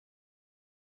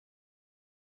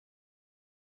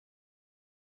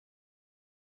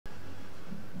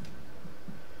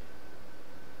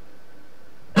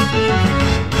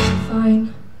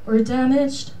We're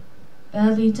damaged,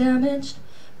 badly damaged,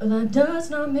 but that does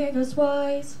not make us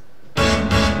wise.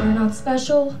 We're not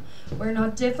special, we're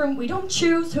not different, we don't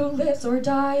choose who lives or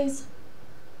dies.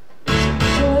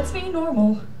 So let's be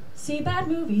normal, see bad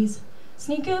movies,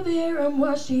 sneak a beer and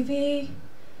watch TV.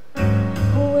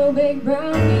 We'll bake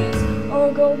brownies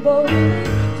or go bowling.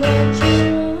 Don't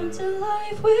you want to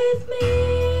life with me?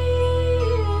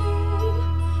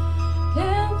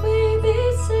 Can't we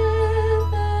be 17?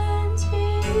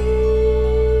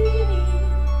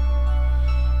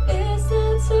 Is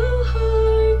that so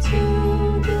hard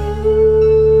to do?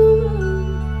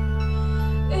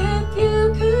 If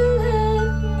you could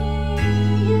let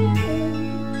me in,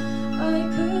 I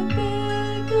could be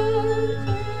good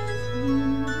with you.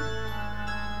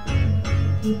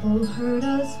 People hurt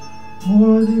us,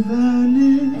 or they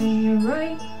vanish, and you're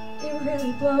right, it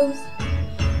really blows.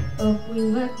 But we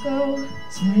let go,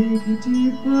 take a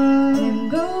deep breath,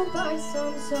 and go buy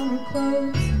some summer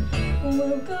clothes.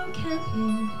 We'll go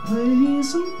camping, play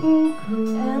some poker,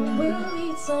 and we'll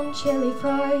eat some chili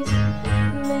fries.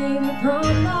 Maybe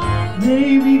prom night,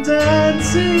 maybe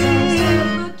dancing. Stop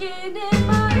looking in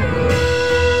my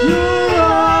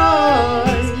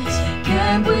eyes.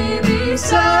 Can't we be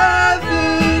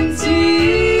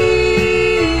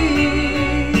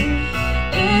 17?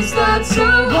 Is that so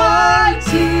hard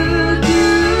to do?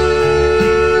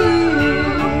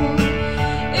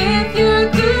 If you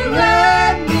could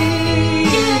let me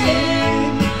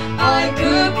in, I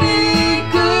could be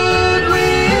good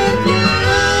with you.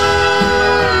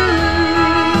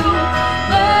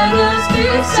 Let us be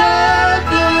 17.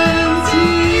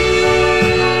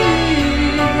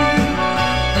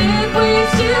 If we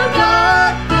still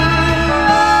got the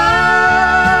right.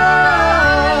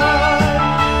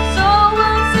 So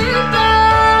let's sit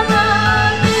down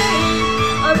and be.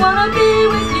 I wanna be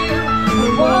with you. I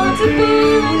want to be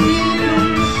with you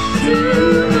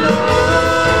tonight.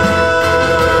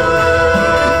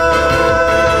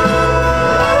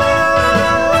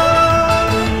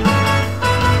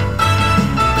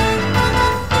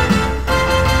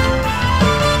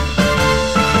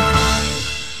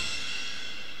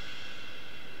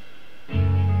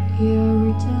 Yeah,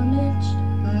 we're damaged,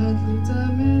 Badly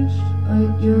damaged,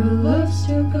 but your love's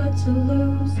too good to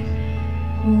lose.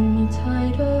 Hold me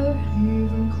tighter,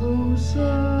 even closer.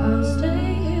 I'll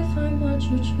stay if I'm what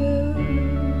you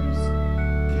choose.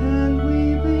 Can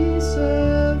we be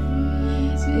 17?